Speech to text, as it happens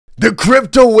The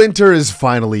crypto winter is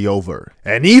finally over,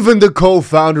 and even the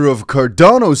co-founder of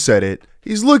Cardano said it.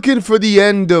 He's looking for the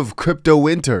end of crypto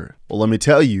winter. Well, let me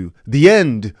tell you, the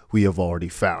end we have already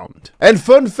found. And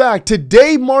fun fact,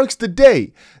 today marks the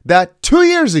day that 2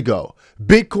 years ago,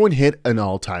 Bitcoin hit an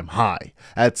all-time high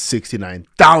at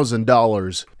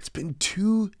 $69,000. It's been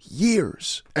 2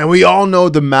 years. And we all know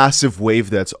the massive wave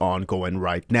that's ongoing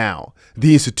right now,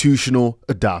 the institutional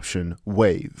adoption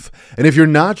wave. And if you're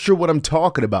not sure what I'm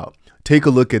talking about, take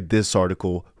a look at this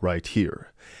article right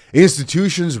here.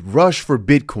 Institutions rush for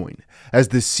Bitcoin as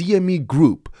the CME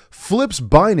Group flips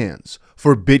Binance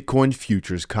for Bitcoin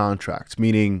futures contracts,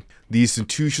 meaning the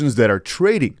institutions that are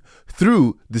trading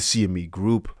through the CME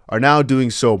Group are now doing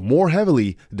so more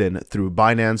heavily than through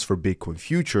Binance for Bitcoin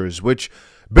futures, which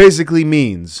basically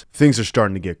means things are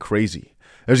starting to get crazy.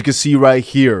 As you can see right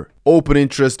here, open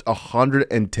interest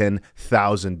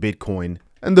 110,000 Bitcoin.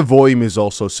 And the volume is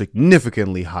also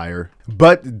significantly higher.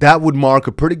 But that would mark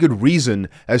a pretty good reason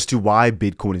as to why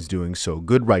Bitcoin is doing so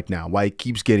good right now, why it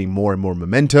keeps getting more and more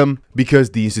momentum,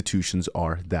 because the institutions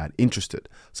are that interested.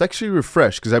 Let's actually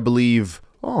refresh, because I believe,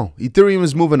 oh, Ethereum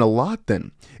is moving a lot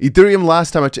then. Ethereum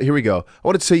last time I checked, here we go. I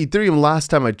wanted to say Ethereum last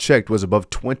time I checked was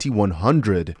above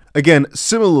 2100. Again,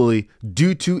 similarly,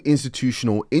 due to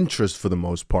institutional interest for the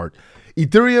most part.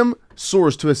 Ethereum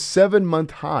soars to a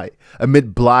 7-month high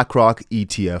amid BlackRock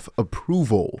ETF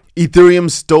approval. Ethereum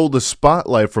stole the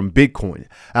spotlight from Bitcoin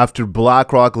after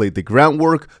BlackRock laid the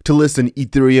groundwork to list an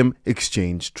Ethereum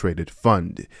Exchange Traded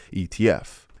Fund,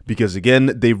 ETF. Because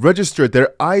again, they registered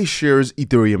their iShares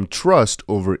Ethereum Trust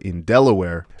over in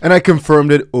Delaware. And I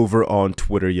confirmed it over on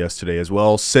Twitter yesterday as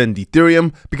well. Send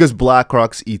Ethereum, because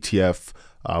BlackRock's ETF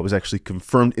was actually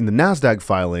confirmed in the NASDAQ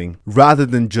filing rather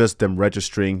than just them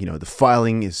registering. You know, the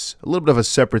filing is a little bit of a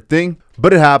separate thing,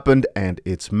 but it happened and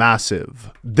it's massive.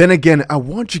 Then again, I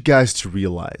want you guys to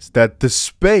realize that the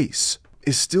space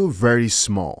is still very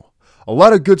small. A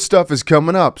lot of good stuff is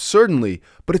coming up, certainly,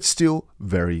 but it's still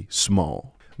very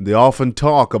small. They often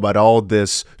talk about all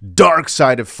this dark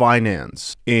side of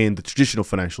finance in the traditional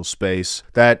financial space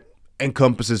that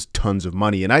encompasses tons of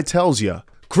money. And I tells you,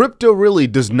 crypto really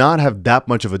does not have that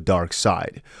much of a dark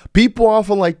side. People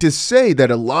often like to say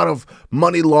that a lot of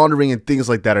money laundering and things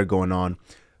like that are going on.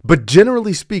 But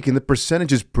generally speaking, the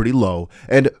percentage is pretty low,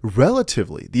 and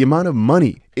relatively, the amount of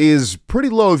money is pretty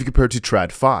low if you compare it to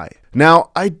TradFi.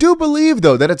 Now, I do believe,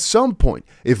 though, that at some point,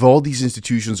 if all these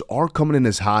institutions are coming in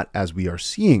as hot as we are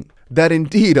seeing, that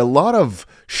indeed a lot of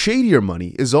shadier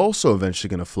money is also eventually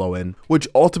going to flow in, which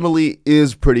ultimately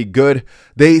is pretty good.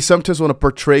 They sometimes want to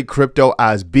portray crypto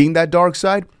as being that dark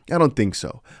side. I don't think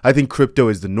so. I think crypto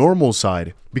is the normal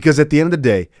side, because at the end of the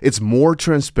day, it's more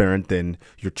transparent than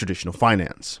your traditional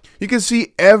finance. You can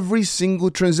see every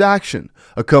single transaction.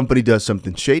 A company does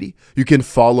something shady, you can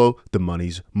follow the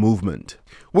money's movement,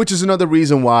 which is another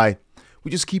reason why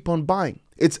we just keep on buying.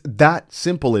 It's that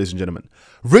simple, ladies and gentlemen.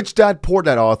 Rich Dad Poor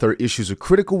Dad author issues a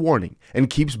critical warning and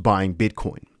keeps buying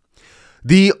Bitcoin.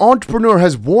 The entrepreneur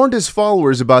has warned his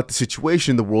followers about the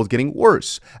situation in the world getting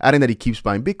worse, adding that he keeps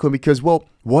buying Bitcoin because, well,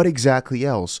 what exactly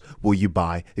else will you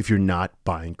buy if you're not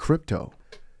buying crypto?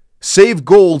 Save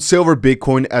gold, silver,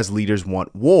 Bitcoin as leaders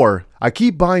want war. I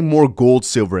keep buying more gold,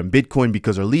 silver, and Bitcoin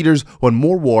because our leaders want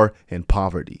more war and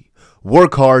poverty.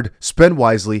 Work hard, spend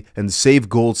wisely, and save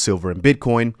gold, silver, and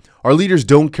Bitcoin. Our leaders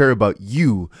don't care about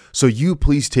you, so you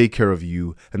please take care of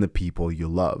you and the people you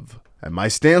love. And my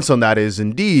stance on that is,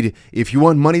 indeed, if you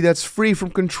want money that's free from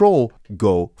control,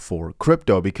 go for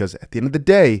crypto, because at the end of the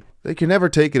day, they can never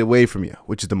take it away from you,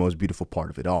 which is the most beautiful part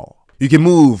of it all. You can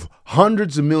move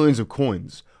hundreds of millions of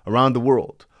coins around the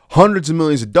world, hundreds of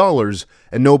millions of dollars,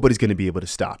 and nobody's going to be able to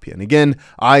stop you. And again,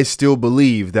 I still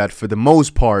believe that for the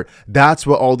most part, that's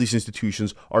what all these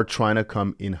institutions are trying to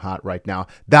come in hot right now.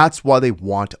 That's why they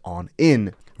want on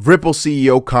in. Ripple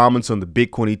CEO comments on the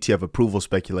Bitcoin ETF approval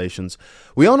speculations.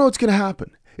 We all know it's going to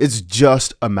happen. It's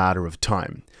just a matter of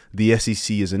time. The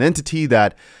SEC is an entity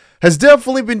that has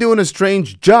definitely been doing a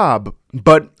strange job,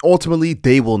 but ultimately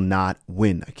they will not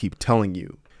win. I keep telling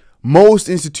you. Most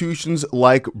institutions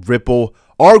like Ripple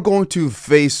are going to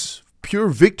face pure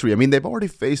victory. I mean, they've already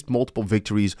faced multiple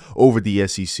victories over the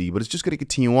SEC, but it's just going to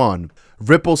continue on.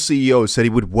 Ripple CEO said he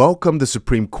would welcome the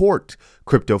Supreme Court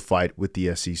crypto fight with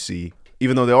the SEC,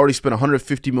 even though they already spent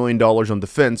 $150 million on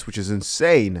defense, which is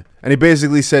insane. And he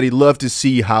basically said he'd love to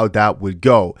see how that would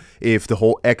go if the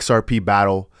whole XRP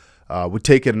battle would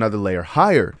take it another layer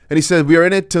higher. And he said, we are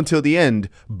in it until the end,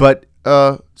 but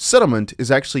settlement is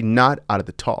actually not out of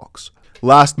the talks.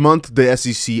 Last month, the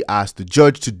SEC asked the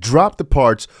judge to drop the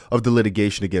parts of the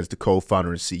litigation against the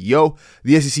co-founder and CEO.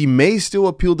 The SEC may still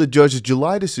appeal the judge's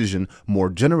July decision. More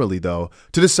generally, though,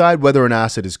 to decide whether an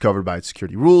asset is covered by its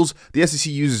security rules, the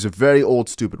SEC uses a very old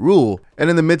stupid rule. And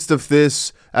in the midst of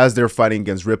this, as they're fighting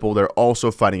against Ripple, they're also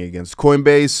fighting against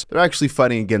Coinbase. They're actually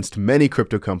fighting against many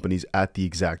crypto companies at the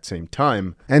exact same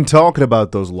time. And talking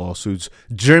about those lawsuits,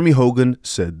 Jeremy Hogan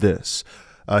said this.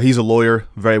 He's a lawyer,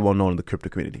 very well known in the crypto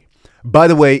community. By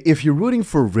the way, if you're rooting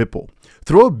for Ripple,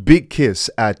 throw a big kiss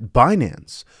at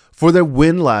Binance for their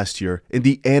win last year in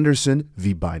the Anderson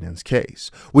v. Binance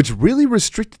case, which really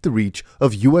restricted the reach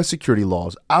of U.S. security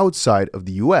laws outside of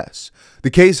the U.S. The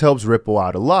case helps Ripple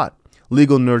out a lot.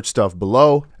 Legal nerd stuff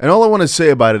below. And all I want to say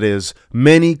about it is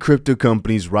many crypto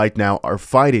companies right now are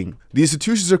fighting. The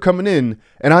institutions are coming in,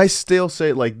 and I still say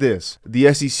it like this.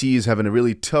 The SEC is having a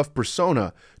really tough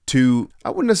persona to,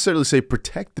 I wouldn't necessarily say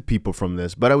protect the people from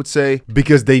this, but I would say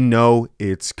because they know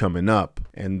it's coming up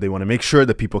and they want to make sure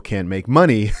that people can't make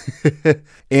money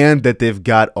and that they've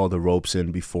got all the ropes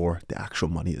in before the actual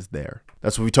money is there.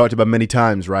 That's what we talked about many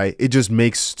times, right? It just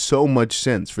makes so much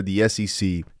sense for the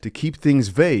SEC to keep things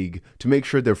vague, to make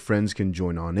sure their friends can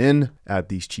join on in at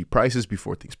these cheap prices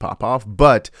before things pop off.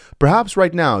 But perhaps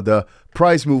right now, the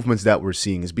price movements that we're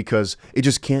seeing is because it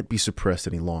just can't be suppressed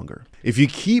any longer. If you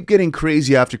keep getting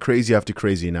crazy after crazy after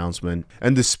crazy announcement,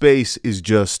 and the space is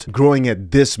just growing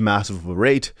at this massive of a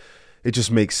rate, it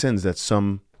just makes sense that at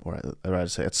some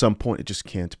point, it just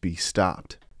can't be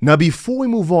stopped. Now, before we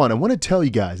move on, I want to tell you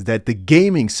guys that the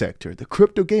gaming sector, the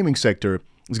crypto gaming sector,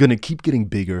 is going to keep getting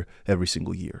bigger every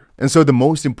single year. And so the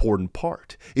most important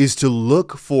part is to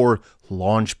look for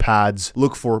launch pads,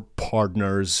 look for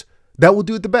partners that will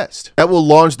do it the best, that will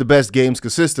launch the best games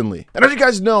consistently. And as you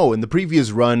guys know, in the previous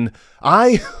run,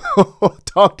 I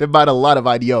talked about a lot of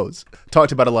IDOs,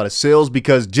 talked about a lot of sales,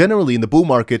 because generally in the bull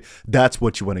market, that's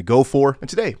what you want to go for. And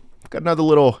today, got another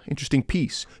little interesting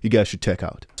piece you guys should check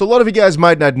out. So a lot of you guys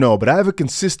might not know, but I have a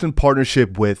consistent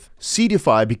partnership with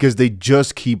𝗕𝗘𝘀 because they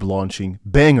just keep launching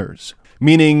bangers.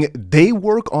 Meaning they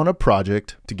work on a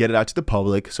project to get it out to the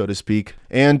public, so to speak,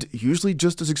 and usually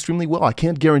just does extremely well. I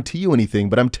can't guarantee you anything,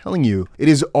 but I'm telling you, it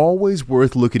is always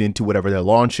worth looking into whatever they're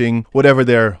launching, whatever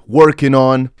they're working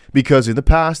on, because in the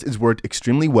past, it's worked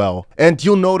extremely well. And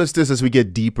you'll notice this as we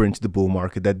get deeper into the bull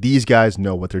market, that these guys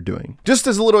know what they're doing. Just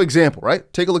as a little example,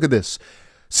 right? Take a look at this.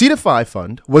 𝗕𝗘𝘀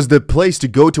Fund was the place to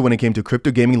go to when it came to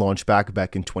crypto gaming launch back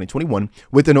in 2021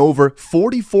 with an over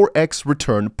 44x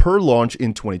return per launch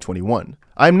in 2021.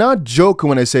 I'm not joking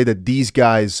when I say that these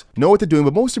guys know what they're doing,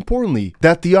 but most importantly,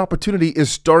 that the opportunity is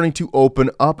starting to open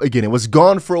up again. It was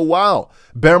gone for a while.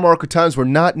 Bear market times were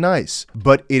not nice,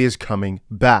 but it is coming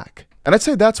back. And I'd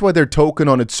say that's why their token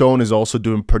on its own is also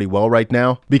doing pretty well right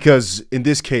now, because in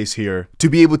this case here, to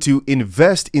be able to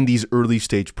invest in these early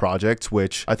stage projects,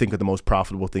 which I think are the most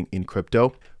profitable thing in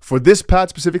crypto, for this pad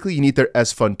specifically, you need their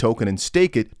S-Fund token and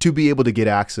stake it to be able to get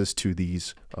access to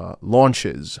these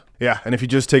launches. Yeah, and if you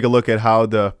just take a look at how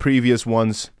the previous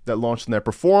ones that launched in there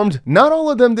performed, not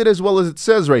all of them did as well as it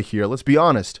says right here. Let's be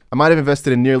honest. I might have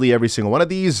invested in nearly every single one of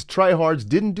these. Tryhards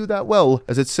didn't do that well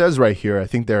as it says right here. I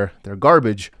think they're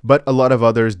garbage, but a lot of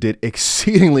others did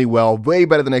exceedingly well, way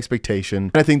better than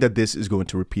expectation. And I think that this is going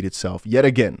to repeat itself yet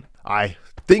again. I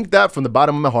think that from the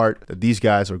bottom of my heart that these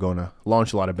guys are going to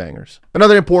launch a lot of bangers.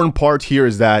 Another important part here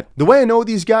is that the way I know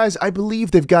these guys, I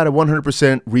believe they've got a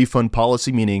 100% refund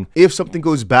policy, meaning if something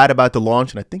goes bad about the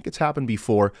launch, and I think it's happened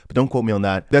before, but don't quote me on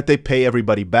that they pay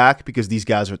everybody back because these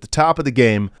guys are at the top of the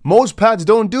game. Most pads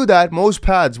don't do that. Most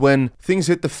pads, when things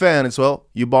hit the fan, it's, well,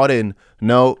 you bought in.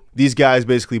 No, these guys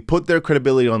basically put their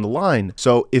credibility on the line.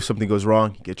 So if something goes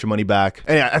wrong, you get your money back.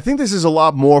 And yeah, I think this is a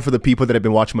lot more for the people that have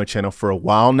been watching my channel for a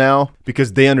while now,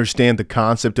 because they understand the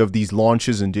concept of these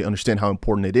launches and understand how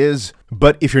important it is.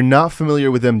 But if you're not familiar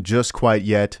with them just quite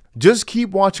yet, just keep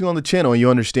watching on the channel and you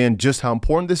understand just how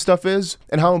important this stuff is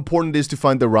and how important it is to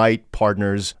find the right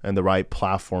partners and the right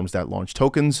platforms that launch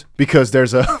tokens, because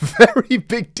there's a very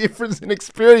big difference in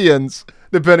experience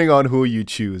depending on who you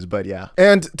choose. But yeah.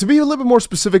 And to be a little bit more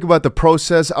specific about the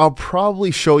process, I'll probably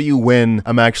show you when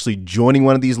I'm actually joining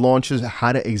one of these launches,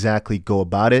 how to exactly go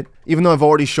about it. Even though I've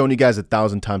already shown you guys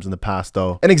 1,000 times in the past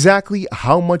though. And exactly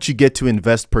how much you get to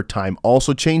invest per time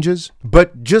also changes.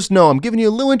 But just know I'm giving you a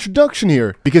little introduction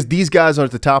here because these guys are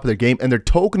at the top of their game and their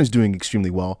token is doing extremely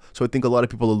well. So I think a lot of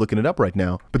people are looking it up right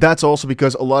now. But that's also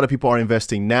because a lot of people are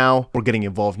investing now or getting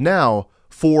involved now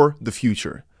for the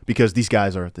future, because these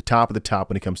guys are at the top of the top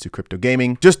when it comes to crypto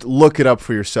gaming. Just look it up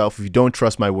for yourself if you don't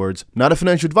trust my words. Not a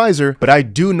financial advisor, but I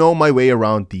do know my way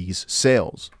around these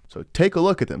sales. So take a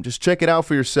look at them. Just check it out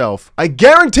for yourself. I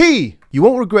guarantee you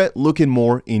won't regret looking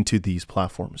more into these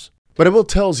platforms. But I will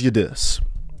tell you this.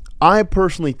 I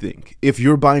personally think if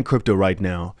you're buying crypto right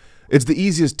now, it's the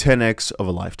easiest 10x of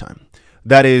a lifetime.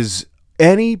 That is,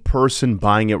 any person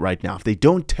buying it right now, if they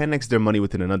don't 10x their money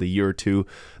within another year or two,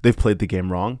 they've played the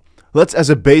game wrong. Let's, as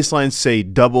a baseline, say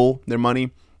double their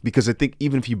money, because I think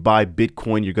even if you buy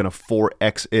Bitcoin, you're going to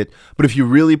 4x it. But if you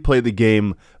really play the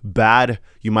game bad,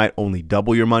 you might only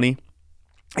double your money.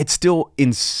 It's still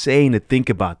insane to think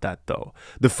about that, though.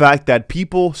 The fact that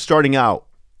people starting out,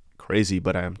 crazy,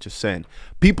 but I'm just saying,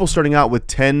 people starting out with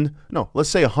let's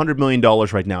say $100 million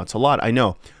right now. It's a lot, I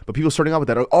know. But people starting out with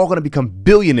that are all going to become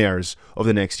billionaires over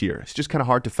the next year. It's just kind of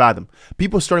hard to fathom.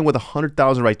 People starting with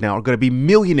 100,000 right now are going to be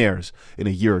millionaires in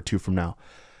a year or two from now.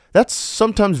 That's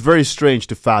sometimes very strange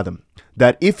to fathom,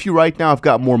 that if you right now have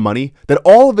got more money, that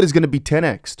all of it is going to be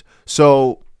 10x'd.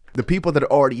 So the people that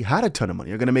already had a ton of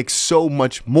money are going to make so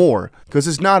much more, because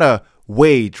it's not a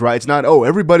wage, right? It's not, oh,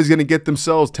 everybody's going to get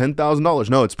themselves $10,000.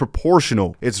 No, it's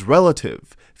proportional. It's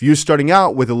relative. If you're starting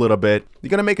out with a little bit, you're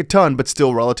going to make a ton, but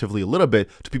still relatively a little bit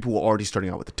to people who are already starting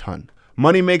out with a ton.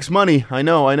 Money makes money. I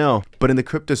know. But in the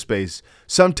crypto space,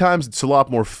 sometimes it's a lot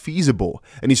more feasible,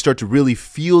 and you start to really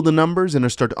feel the numbers and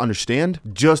start to understand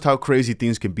just how crazy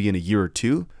things can be in a year or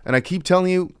two. And I keep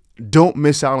telling you, don't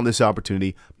miss out on this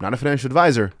opportunity. I'm not a financial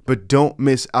advisor, but don't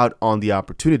miss out on the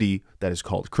opportunity that is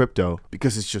called crypto,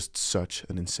 because it's just such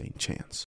an insane chance.